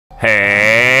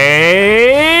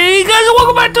Hey guys, and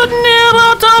welcome back to Neir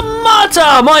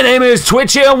Automata! My name is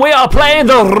Twitchi and we are playing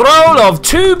the role of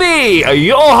 2B, a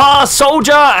Yoha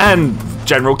soldier and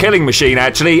general killing machine,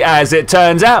 actually, as it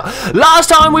turns out. Last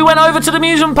time we went over to the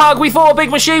amusement park, we fought a big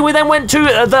machine, we then went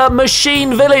to the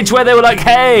machine village where they were like,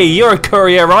 hey, you're a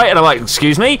courier, right? And I'm like,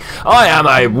 excuse me? I am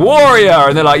a warrior!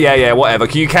 And they're like, yeah, whatever.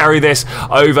 Can you carry this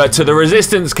over to the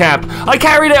resistance camp? I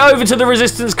carried it over to the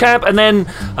resistance camp, and then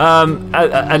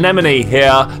Anemone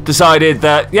here decided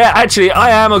that, yeah, actually, I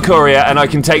am a courier and I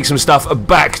can take some stuff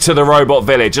back to the robot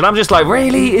village. And I'm just like,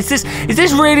 really? Is this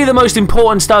really the most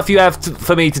important stuff you have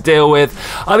for me to deal with?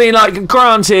 I mean, like,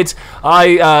 granted,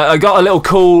 I got a little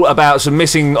call about some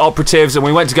missing operatives and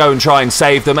we went to go and try and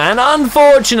save them, and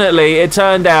unfortunately it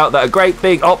turned out that a great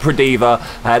big opera diva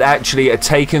had actually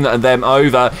taken them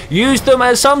over, used them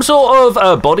as some sort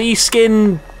of body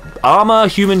skin armor,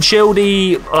 human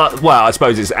shieldy, well, I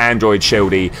suppose it's android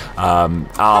shieldy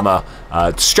armor,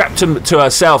 strapped to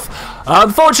herself.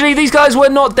 Unfortunately, these guys were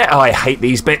not dead. Oh, I hate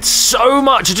these bits so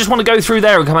much. I just want to go through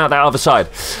there and come out that other side.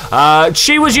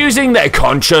 She was using their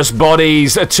conscious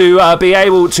bodies to be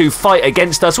able to fight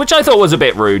against us, which I thought was a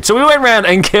bit rude. So we went around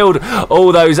and killed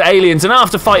all those aliens, and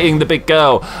after fighting the big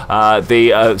girl,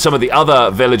 some of the other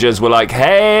villagers were like,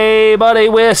 hey, buddy,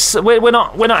 we're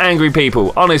not angry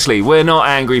people. Honestly, we're not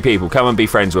angry people. Come and be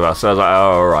friends with us. So I was like,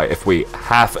 oh, all right, if we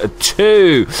have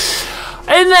to.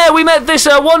 In there, we met this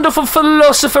wonderful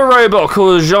philosopher robot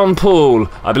called Jean-Paul.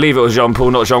 I believe it was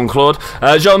Jean-Paul, not Jean-Claude.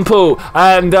 Jean-Paul.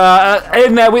 And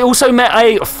in there, we also met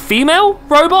a female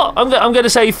robot. I'm going to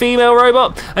say female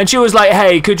robot. And she was like,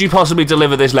 hey, could you possibly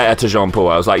deliver this letter to Jean-Paul?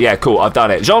 I was like, yeah, cool, I've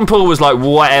done it. Jean-Paul was like,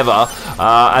 whatever.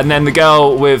 And then the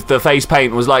girl with the face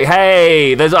paint was like,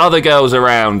 hey, there's other girls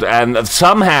around. And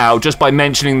somehow, just by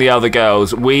mentioning the other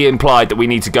girls, we implied that we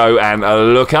need to go and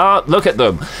look at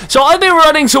them. So I've been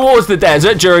running towards the desert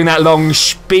during that long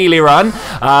spiely run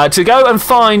to go and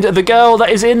find the girl that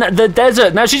is in the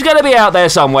desert. Now, she's going to be out there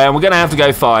somewhere, and we're going to have to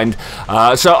go find.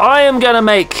 So I am going to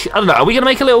make, I don't know, are we going to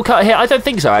make a little cut here? I don't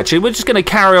think so, actually. We're just going to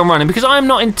carry on running because I'm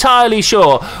not entirely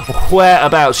sure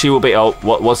whereabouts she will be. Oh,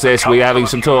 what's this? We're having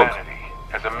some talk.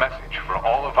 As a message for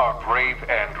all of our brave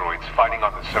androids fighting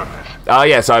on the surface. Oh,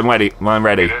 yes, I'm ready. I'm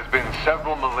ready. It has been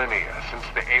several millennia since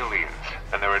the aliens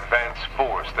and their advanced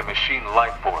force, the machine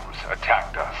life forms,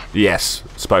 attacked us. Yes,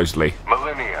 supposedly.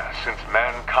 Millennia since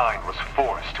mankind was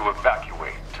forced to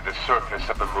evacuate to the surface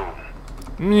of the moon.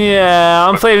 Yeah,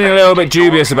 I'm feeling a little bit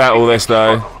dubious about all this,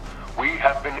 though. We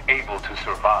have been able to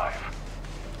survive.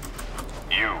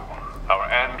 You, our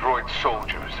android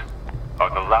soldiers, are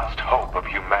the last hope of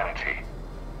humanity.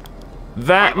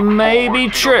 That may be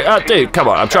true. Dude, come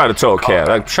on, I'm trying to talk here.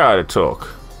 I'm trying to talk.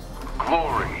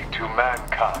 Glory to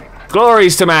mankind.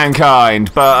 Glories to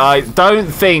mankind, but I don't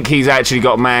think he's actually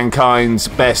got mankind's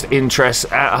best interests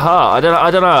at heart.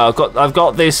 I don't know. I've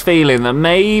got this feeling that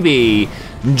maybe,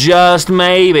 just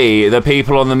maybe, the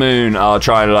people on the moon are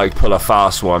trying to like pull a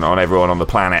fast one on everyone on the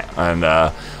planet and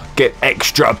get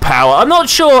extra power. I'm not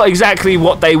sure exactly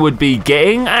what they would be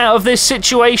getting out of this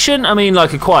situation. I mean,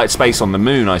 like a quiet space on the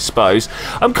moon, I suppose.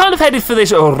 I'm kind of headed for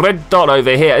this red dot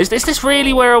over here. Is this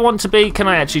really where I want to be? Can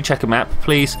I actually check a map,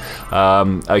 please?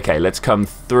 Okay, let's come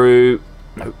through.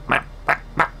 No, map.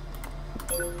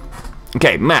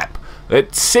 Okay, map.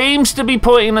 It seems to be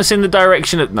pointing us in the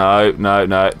direction of... No.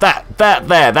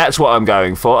 That's what I'm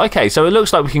going for. Okay, so it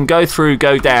looks like we can go through,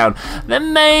 go down.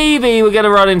 Then maybe we're going to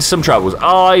run into some troubles.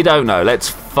 I don't know. Let's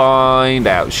find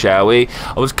out, shall we?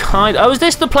 Was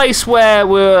this the place where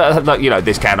we're... Like, you know,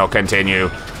 this cannot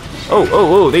continue.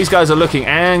 Oh, these guys are looking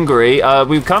angry.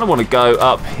 We kind of want to go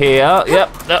up here.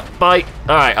 Yep, bye.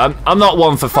 Alright, I'm not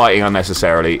one for fighting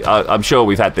unnecessarily. I'm sure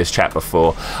we've had this chat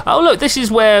before. Oh, look, this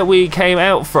is where we came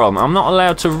out from. I'm not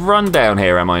allowed to run down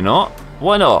here, am I not?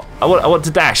 Why not? I want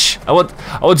to dash. I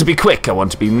want to be quick. I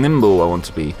want to be nimble. I want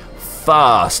to be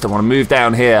fast. I want to move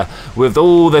down here with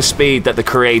all the speed that the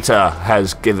creator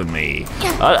has given me.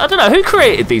 I don't know, who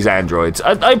created these androids?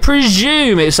 I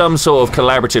presume it's some sort of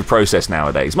collaborative process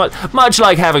nowadays, much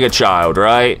like having a child,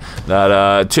 right?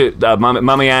 That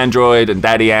mummy android and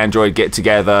daddy android get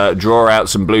together, draw out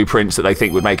some blueprints that they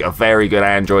think would make a very good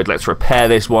android. Let's repair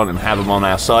this one and have them on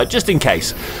our side, just in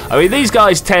case. I mean, these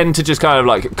guys tend to just kind of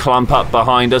like clump up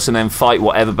behind us and then fight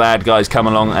whatever bad guys come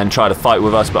along and try to fight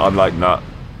with us, but I'm like, no.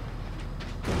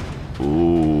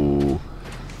 Ooh,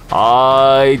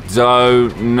 I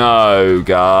don't know,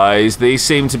 guys. These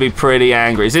seem to be pretty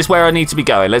angry. Is this where I need to be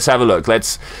going? Let's have a look.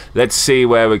 Let's see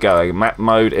where we're going. Map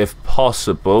mode, if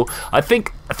possible. I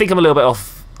think I'm a little bit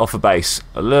off off a base.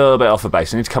 A little bit off a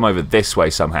base. I need to come over this way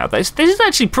somehow. This is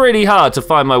actually pretty hard to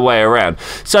find my way around.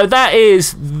 So that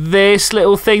is this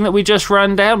little thing that we just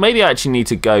ran down. Maybe I actually need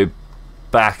to go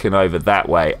back and over that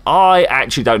way. I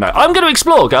actually don't know. I'm going to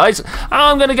explore, guys.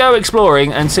 I'm going to go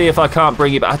exploring and see if I can't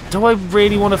bring you back. Do I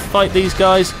really want to fight these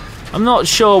guys? I'm not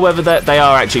sure whether they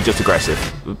are actually just aggressive.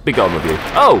 Be gone with you.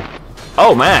 Oh!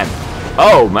 Oh, man.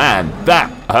 Oh, man. That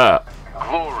hurt.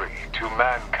 Glory to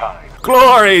mankind.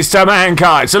 Glories to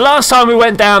mankind. So last time we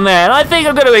went down there, and I think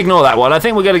I'm going to ignore that one. I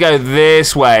think we're going to go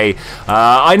this way.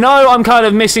 I know I'm kind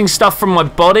of missing stuff from my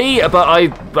body, but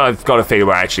I've got a feeling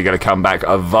we're actually going to come back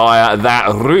via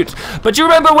that route. But do you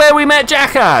remember where we met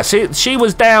Jackass? She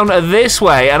was down this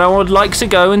way, and I would like to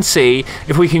go and see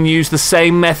if we can use the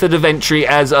same method of entry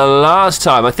as last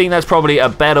time. I think that's probably a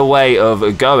better way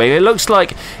of going. It looks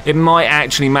like it might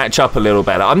actually match up a little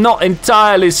better. I'm not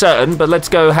entirely certain, but let's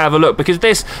go have a look, because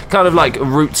this kind of like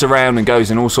roots around and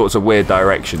goes in all sorts of weird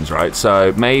directions, right?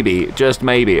 So maybe, just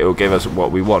maybe, it'll give us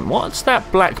what we want. What's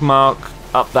that black mark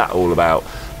up that all about?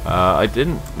 I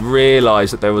didn't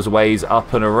realise that there was ways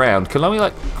up and around. Can I be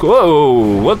like,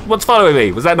 whoa, what's following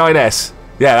me? Was that 9S?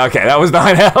 Yeah, okay, that was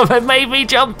 9L. That made me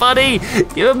jump, buddy.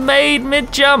 You made me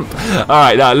jump. All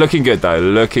right, no, looking good though.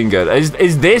 Looking good.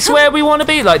 Is this where we want to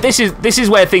be? Like, this is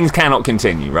where things cannot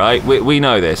continue, right? We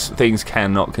know this. Things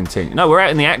cannot continue. No, we're out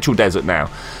in the actual desert now.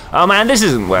 Oh man, this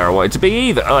isn't where I wanted to be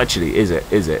either. Oh, actually, is it?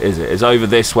 It's over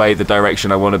this way, the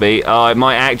direction I want to be. Oh, it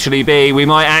might actually be. We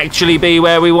might actually be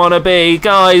where we want to be,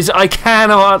 guys. I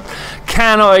cannot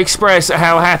express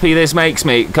how happy this makes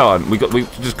me. Come on, we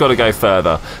just got to go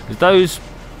further. Is those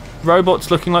robots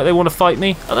looking like they want to fight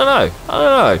me? I don't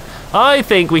know. I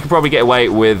think we could probably get away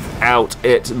without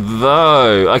it,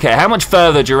 though. Okay, how much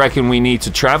further do you reckon we need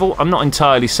to travel? I'm not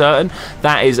entirely certain.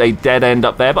 That is a dead end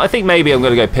up there, but I think maybe I'm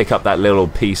going to go pick up that little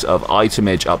piece of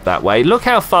itemage up that way. Look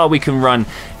how far we can run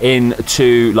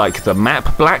into, like, the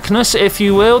map blackness, if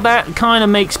you will. That kind of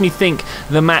makes me think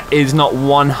the map is not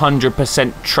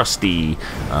 100% trusty.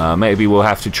 Maybe we'll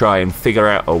have to try and figure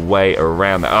out a way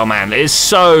around that. Oh, man, there's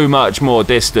so much more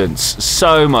distance.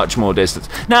 So much more distance.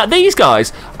 Now, these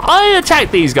guys, I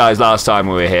attacked these guys last time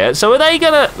we were here, so are they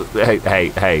gonna...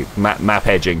 Hey, map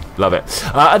edging, love it.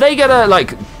 Are they gonna,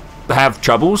 like, have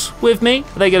troubles with me?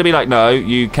 Are they gonna be like, no,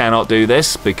 you cannot do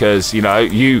this because, you know,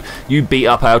 you beat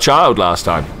up our child last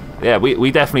time? Yeah, we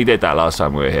definitely did that last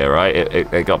time we were here, right?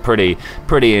 It got pretty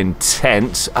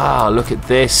intense. Ah, look at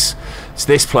this. It's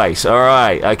this place. All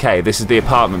right, okay, this is the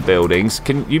apartment buildings.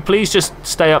 Can you please just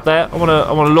stay up there? I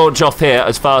wanna launch off here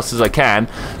as fast as I can.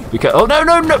 Because oh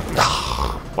no!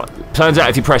 What? Turns out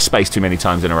if you press space too many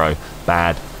times in a row,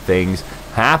 bad things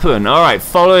happen. All right,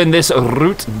 following this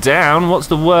route down. What's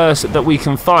the worst that we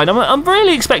can find? I'm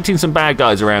really expecting some bad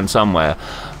guys around somewhere.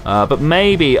 But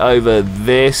maybe over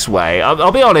this way.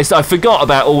 I'll be honest, I forgot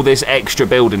about all this extra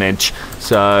building inch.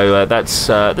 So that's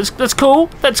cool.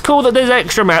 That's cool that there's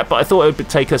extra map, but I thought it would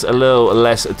take us a little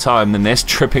less time than this,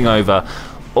 tripping over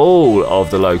all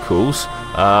of the locals.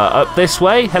 Up this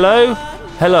way. Hello.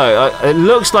 It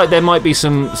looks like there might be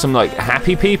some like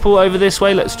happy people over this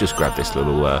way. Let's just grab this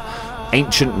little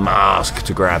ancient mask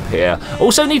to grab here.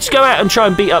 Also need to go out and try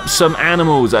and beat up some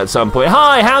animals at some point.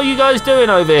 Hi, how are you guys doing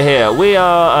over here? We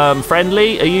are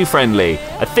friendly. Are you friendly?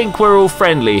 I think we're all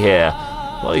friendly here.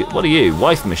 What are you?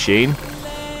 Wife machine?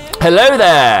 Hello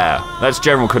there. That's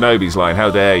General Kenobi's line. How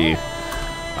dare you?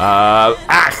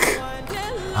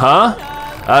 Huh?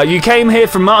 You came here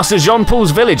from Master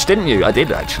Jean-Paul's village, didn't you? I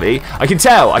did, actually. I can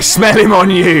tell. I smell him on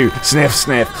you. Sniff,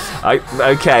 sniff.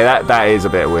 Okay, that is a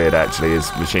bit weird, actually,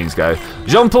 as machines go.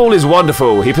 Jean-Paul is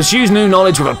wonderful. He pursues new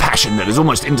knowledge with a passion that is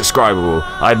almost indescribable.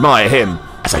 I admire him,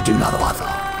 as I do no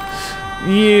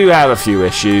other. You have a few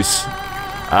issues.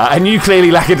 And you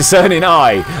clearly lack a discerning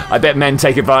eye. I bet men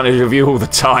take advantage of you all the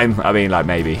time. I mean, like,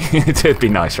 maybe. It'd be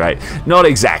nice, right? Not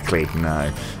exactly,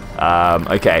 no.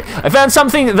 Okay. I found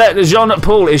something that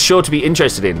Jean-Paul is sure to be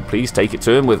interested in. Please take it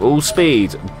to him with all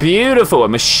speed. Beautiful. A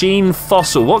machine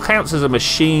fossil. What counts as a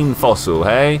machine fossil,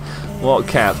 hey? What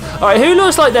counts? Alright, who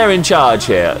looks like they're in charge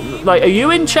here? Like, are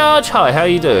you in charge? Hi, how are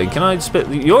you doing? Can I spit...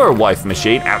 You're a wife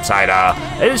machine. Outsider.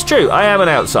 It is true. I am an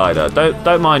outsider.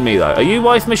 Don't mind me, though. Are you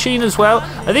wife machine as well?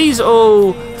 Are these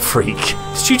all... Freak.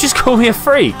 Did you just call me a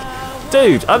freak?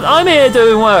 Dude, I'm here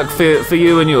doing work for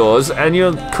you and yours, and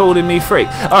you're calling me freak.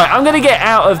 All right, I'm gonna get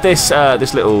out of this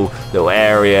this little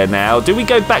area now. Do we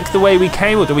go back the way we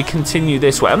came, or do we continue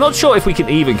this way? I'm not sure if we can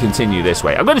even continue this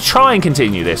way. I'm gonna try and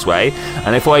continue this way,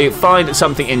 and if I find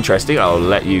something interesting, I'll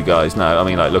let you guys know. I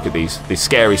mean, like, look at these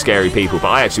scary people, but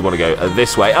I actually want to go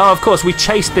this way. Oh, of course, we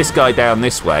chased this guy down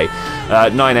this way.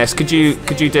 9S, could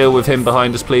you deal with him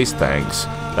behind us, please? Thanks.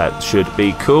 That should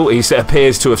be cool. He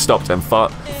appears to have stopped and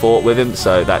fought with him,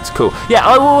 so that's cool. Yeah,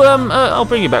 I will. I'll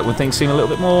bring you back when things seem a little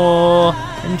bit more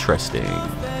interesting.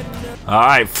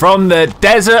 Alright, from the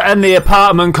desert and the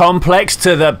apartment complex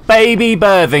to the baby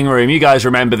birthing room. You guys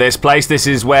remember this place? This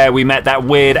is where we met that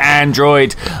weird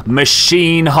android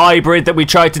machine hybrid that we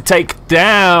tried to take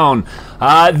down.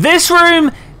 This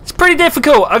room, it's pretty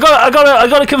difficult. I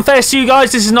gotta confess to you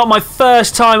guys, this is not my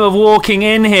first time of walking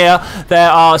in here. There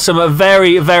are some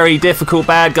very, very difficult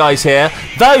bad guys here.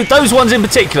 Those ones in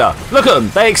particular, look at them,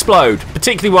 they explode.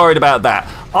 Particularly worried about that.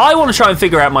 I want to try and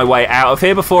figure out my way out of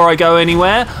here before I go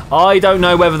anywhere. I don't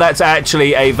know whether that's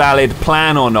actually a valid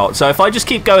plan or not. So if I just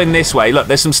keep going this way, look,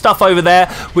 there's some stuff over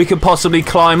there we could possibly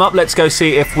climb up. Let's go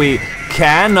see if we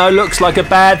can. No, looks like a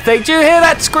bad thing. Do you hear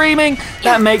that screaming?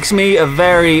 That makes me a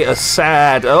very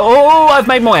sad. Oh, I've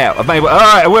made my way out. All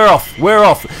right, we're off. We're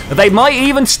off. They might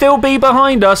even still be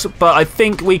behind us, but I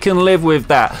think we can live with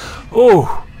that.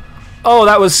 Oh,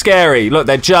 that was scary. Look,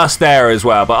 they're just there as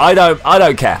well, but I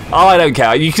don't care. I don't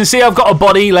care. You can see I've got a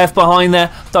body left behind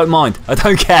there. Don't mind. I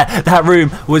don't care. That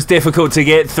room was difficult to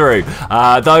get through.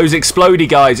 Those explodey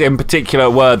guys in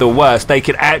particular were the worst. They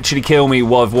could actually kill me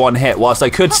with one hit, whilst I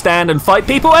could stand and fight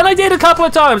people, and I did a couple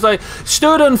of times. I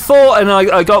stood and fought, and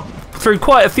I got through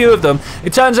quite a few of them.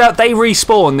 It turns out they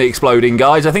respawn, the exploding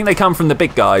guys. I think they come from the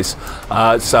big guys.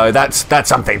 So that's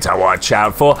something to watch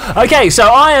out for. Okay, so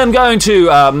I am going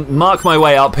to mark my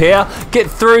way up here, get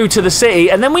through to the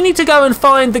city, and then we need to go and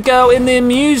find the girl in the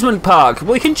amusement park.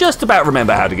 We can just about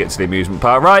remember how to get to the amusement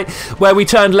park, right? Where we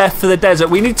turned left for the desert.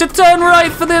 We need to turn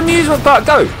right for the amusement park.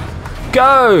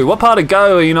 Go! What part of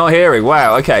go are you not hearing?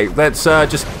 Wow, okay, let's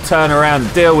just turn around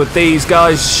and deal with these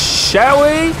guys, shall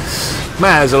we?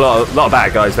 Man, there's a lot of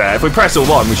bad guys there. If we press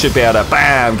L1, we should be able to,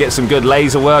 bam, get some good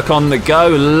laser work on the go.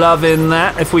 Loving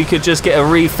that. If we could just get a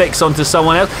refix onto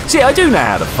someone else. See, I do know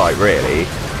how to fight, really.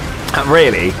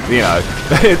 Really, you know.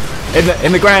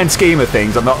 in the grand scheme of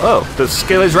things, I'm not, oh, the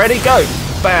skill is ready, go.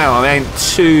 Bam, I mean,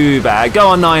 too bad. Go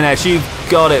on, 9S, you've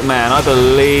got it, man. I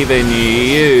believe in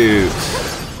you.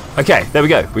 Okay, there we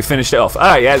go. We finished it off. All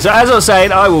right, yeah, so as I was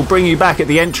saying, I will bring you back at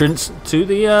the entrance to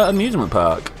the amusement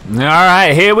park. All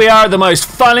right, here we are at the most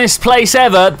funnest place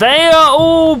ever. They are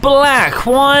all black.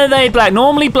 Why are they black?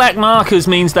 Normally black markers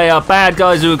means they are bad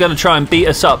guys who are going to try and beat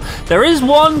us up. There is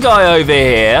one guy over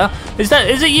here. Is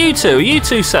it you two? Are you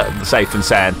two safe and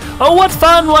sound? Oh, what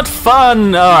fun, what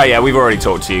fun. All right, yeah, we've already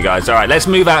talked to you guys. All right, let's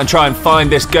move out and try and find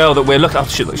this girl that we're looking. Oh,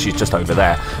 shit, look, she's just over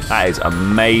there. That is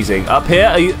amazing. Up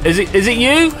here, is it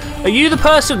you? Are you the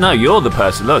person? No, you're the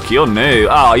person. Look, you're new.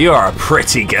 Oh, you are a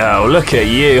pretty girl. Look at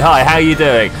you. Hi, how you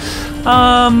doing?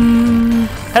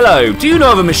 Hello. Do you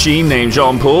know of a machine named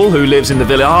Jean-Paul who lives in the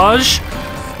village?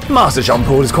 Master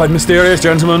Jean-Paul is quite mysterious,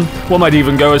 gentlemen. One might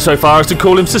even go so far as to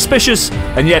call him suspicious.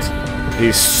 And yet,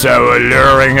 he's so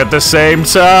alluring at the same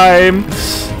time.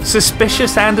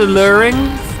 Suspicious and alluring?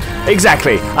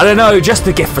 Exactly. I don't know, just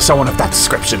a gift for someone of that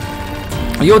description.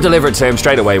 You'll deliver it to him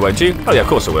straight away, won't you? Oh yeah, of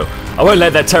course I will. I won't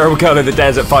let that terrible girl in the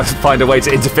desert find a way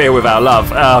to interfere with our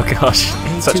love. Oh gosh,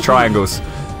 hey, such triangles.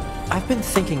 I've been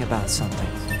thinking about something.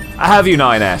 Have you,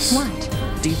 9S?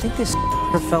 What? Do you think this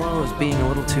fellow is being a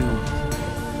little too,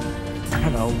 I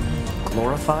don't know,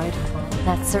 glorified?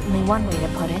 That's certainly one way to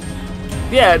put it.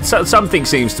 Yeah, something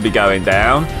seems to be going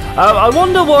down. I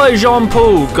wonder why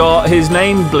Jean-Paul got his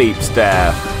name bleeped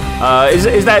there.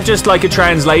 Is that just like a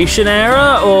translation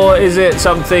error, or is it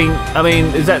something? I mean,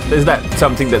 is that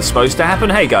something that's supposed to happen?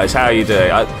 Hey guys, how are you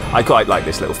doing? I quite like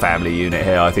this little family unit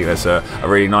here. I think that's a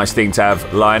really nice thing to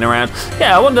have lying around.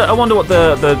 Yeah, I wonder what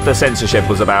the censorship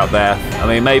was about there. I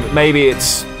mean, maybe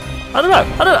it's. I don't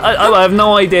know. I have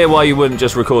no idea why you wouldn't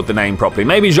just record the name properly.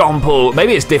 Maybe Jean-Paul.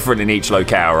 Maybe it's different in each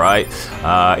locale, right?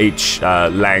 Each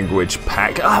language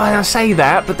pack. Oh, I say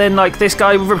that, but then like this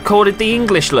guy recorded the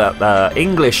English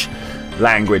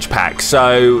language pack.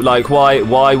 So like,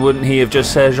 why wouldn't he have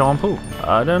just said Jean-Paul?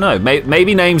 I don't know.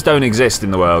 Maybe names don't exist in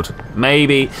the world.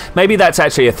 Maybe that's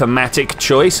actually a thematic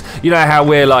choice. You know how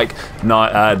we're like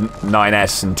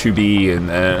 9S and 2B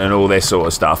and all this sort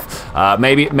of stuff.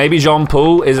 Maybe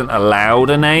Jean-Paul isn't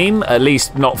allowed a name, at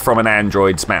least not from an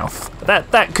android's mouth.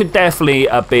 That could definitely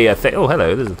be a thing. Oh,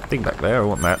 hello. There's a thing back there. I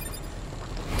want that.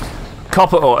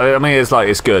 Copper ore. I mean,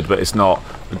 it's good, but it's not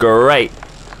great.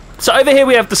 So over here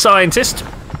we have the scientist.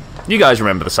 You guys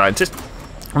remember the scientist?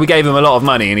 We gave him a lot of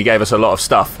money and he gave us a lot of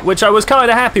stuff, which I was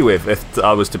kind of happy with, if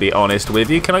I was to be honest with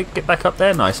you. Can I get back up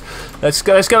there? Nice. Let's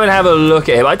go and have a look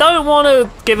at him. I don't want to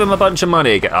give him a bunch of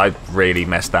money again. I really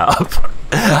messed that up.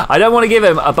 I don't want to give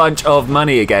him a bunch of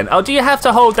money again. Oh, do you have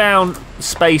to hold down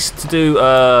space to do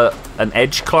an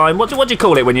edge climb. What do you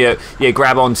call it when you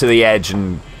grab onto the edge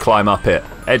and climb up it?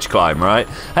 Edge climb, right?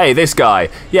 Hey, this guy.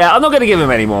 Yeah, I'm not going to give him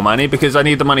any more money because I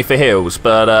need the money for heals.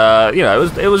 But you know,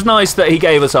 it was nice that he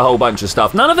gave us a whole bunch of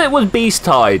stuff. None of it was beast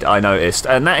tied, I noticed,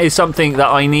 and that is something that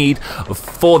I need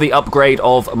for the upgrade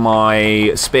of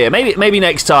my spear. Maybe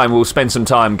next time we'll spend some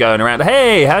time going around.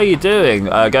 Hey, how you doing?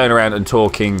 Going around and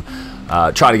talking.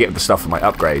 Trying to get the stuff for my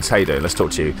upgrades. How you doing? Let's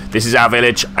talk to you. This is our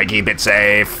village. I keep it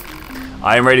safe.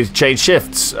 I am ready to change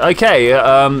shifts. Okay,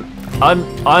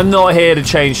 I'm not here to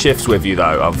change shifts with you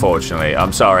though, unfortunately.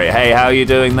 I'm sorry. Hey, how are you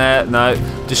doing there? No,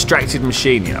 distracted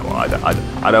machine. You know what?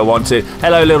 I don't want to.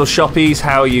 Hello, little shoppies.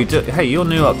 How are you doing? Hey, you're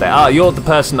new up there. Ah, you're the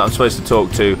person that I'm supposed to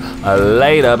talk to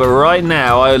later. But right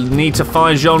now, I need to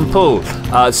find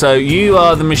Jean-Paul. So you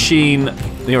are the machine.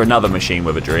 You're another machine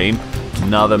with a dream.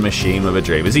 Another machine with a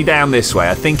dream. Is he down this way?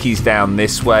 I think he's down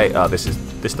this way. Oh, this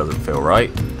doesn't feel right.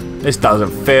 This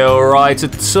doesn't feel right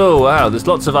at all. Wow, there's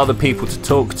lots of other people to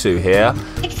talk to here.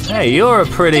 Hey, you're a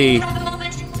pretty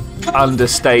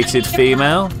understated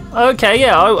female. Okay,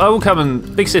 yeah, I will come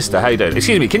and... Big sister, how you doing?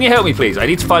 Excuse me, can you help me, please? I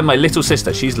need to find my little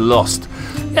sister. She's lost.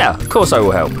 Yeah, of course I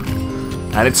will help.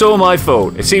 And it's all my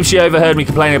fault. It seems she overheard me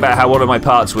complaining about how one of my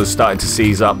parts was starting to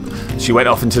seize up. She went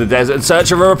off into the desert in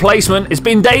search of a replacement. It's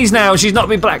been days now and she's not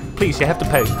been back. Please, you have to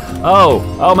pay.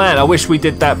 Oh man, I wish we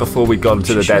did that before we'd gone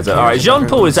to the desert. All right,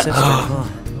 Jean-Paul, is that...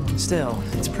 Still,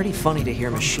 it's pretty funny to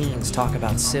hear machines talk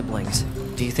about siblings.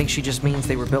 Do you think she just means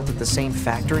they were built at the same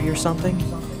factory or something?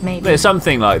 Maybe. There's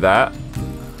something like that.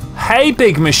 Hey,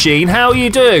 big machine, how are you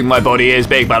doing? My body is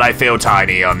big, but I feel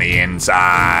tiny on the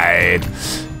inside.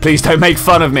 Please don't make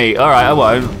fun of me. All right, I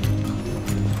won't.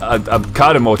 I'm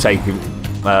kind of more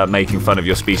making fun of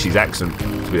your species accent,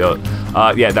 to be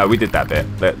honest. Yeah, no, we did that bit.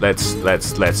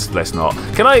 Let's not.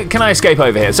 Can I escape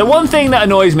over here? So one thing that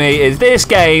annoys me is this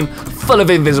game full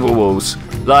of invisible walls.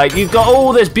 Like, you've got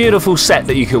all this beautiful set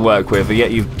that you can work with, and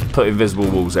yet you've put invisible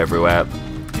walls everywhere.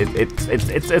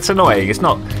 It's annoying. It's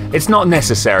not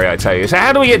necessary, I tell you. So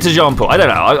how do we get to Jean-Paul? I don't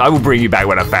know. I will bring you back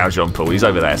when I found Jean-Paul. He's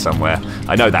over there somewhere.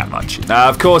 I know that much.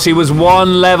 Of course, he was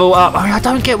one level up. I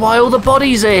don't get why all the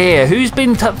bodies are here. Who's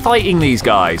been fighting these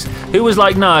guys? Who was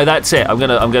like, no, that's it. I'm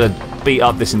gonna beat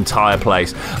up this entire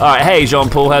place. All right, hey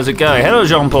Jean-Paul, how's it going? Hello,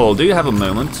 Jean-Paul. Do you have a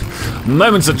moment?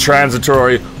 Moments are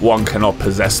transitory. One cannot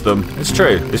possess them. It's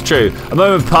true. It's true. A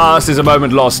moment past is a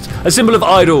moment lost. A symbol of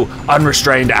idle,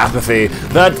 unrestrained apathy.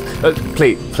 That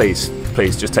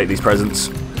please, just take these presents.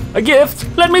 A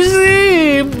gift? Let me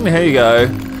see. Here you go.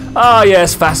 Ah,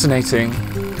 yes, fascinating.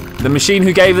 The machine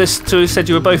who gave this to said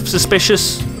you were both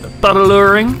suspicious, but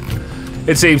alluring.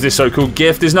 It seems this so-called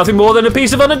gift is nothing more than a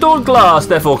piece of unadorned glass,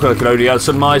 therefore I can only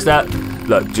surmise that.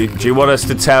 Look, do you want us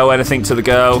to tell anything to the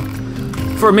girl?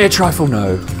 For a mere trifle,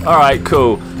 no. Alright,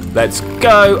 cool. Let's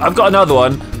go. I've got another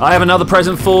one. I have another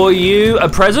present for you. A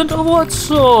present? Of what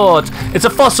sort? It's a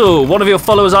fossil. One of your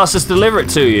followers asked us to deliver it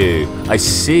to you. I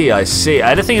see.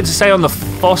 Anything to say on the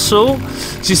fossil?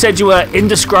 She said you were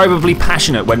indescribably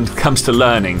passionate when it comes to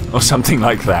learning, or something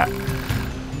like that.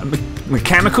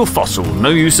 Mechanical fossil, no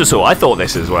use at all. I thought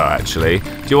this as well, actually.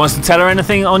 Do you want us to tell her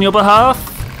anything on your behalf?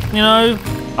 You know?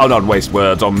 I'll not waste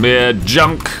words on mere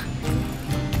junk.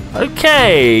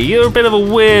 Okay, you're a bit of a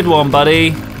weird one,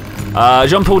 buddy.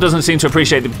 Jean-Paul doesn't seem to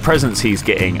appreciate the presents he's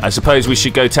getting. I suppose we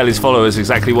should go tell his followers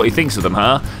exactly what he thinks of them,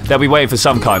 huh? They'll be waiting for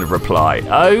some kind of reply.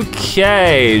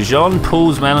 Okay,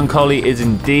 Jean-Paul's melancholy is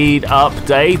indeed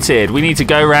updated. We need to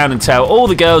go around and tell all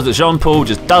the girls that Jean-Paul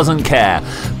just doesn't care.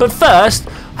 But first,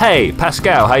 hey,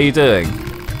 Pascal, how you doing?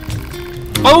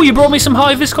 Oh, you brought me some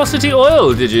high viscosity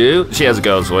oil, did you? She has a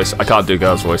girl's voice. I can't do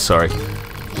girl's voice, sorry.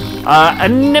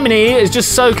 Anemone is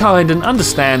just so kind and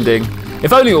understanding.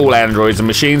 If only all androids and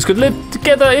machines could live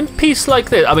together in peace like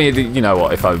this. I mean, you know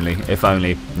what, if only.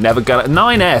 Never gonna...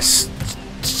 9S.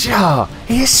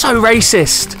 He is so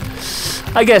racist.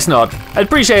 I guess not. I'd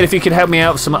appreciate if you could help me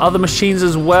out with some other machines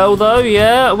as well, though,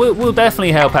 yeah? We'll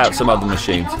definitely help out some other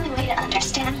machines. The only way to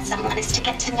understand someone is to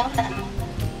get to know them.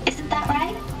 Isn't that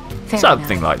right? Fair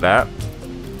Something enough. like that.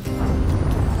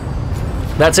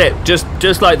 That's it,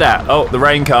 just like that. Oh, the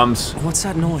rain comes. What's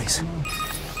that noise?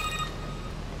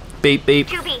 Beep, beep.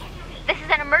 2B, this is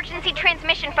an emergency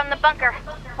transmission from the bunker.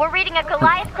 We're reading a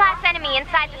Goliath-class enemy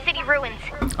inside the city ruins.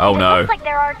 Oh no. It looks like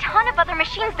there are a ton of other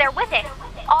machines there with it.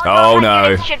 All Oh, no.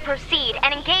 units should proceed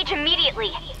and engage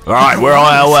immediately. All right, we're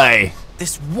on our way.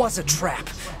 This was a trap.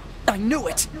 I knew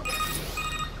it.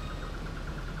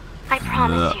 I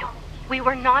promise you, we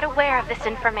were not aware of this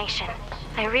information.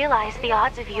 I realize the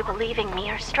odds of you believing me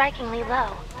are strikingly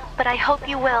low, but I hope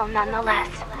you will nonetheless.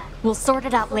 We'll sort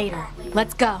it out later.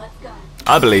 Let's go.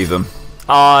 I believe them.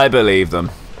 I believe them.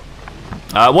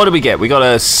 What do we get? We got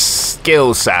a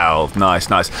skill salve. Nice,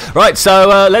 nice. Right,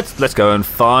 so let's go and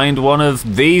find one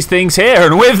of these things here.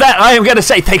 And with that, I am going to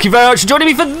say thank you very much for joining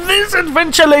me for this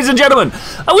adventure, ladies and gentlemen.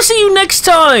 I will see you next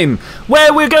time,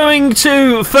 where we're going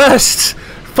to first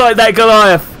fight that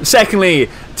Goliath. Secondly,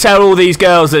 tell all these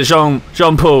girls that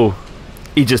Jean-Paul,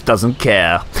 he just doesn't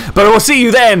care. But I will see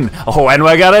you then when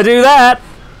we're going to do that.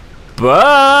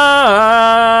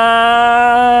 Bye.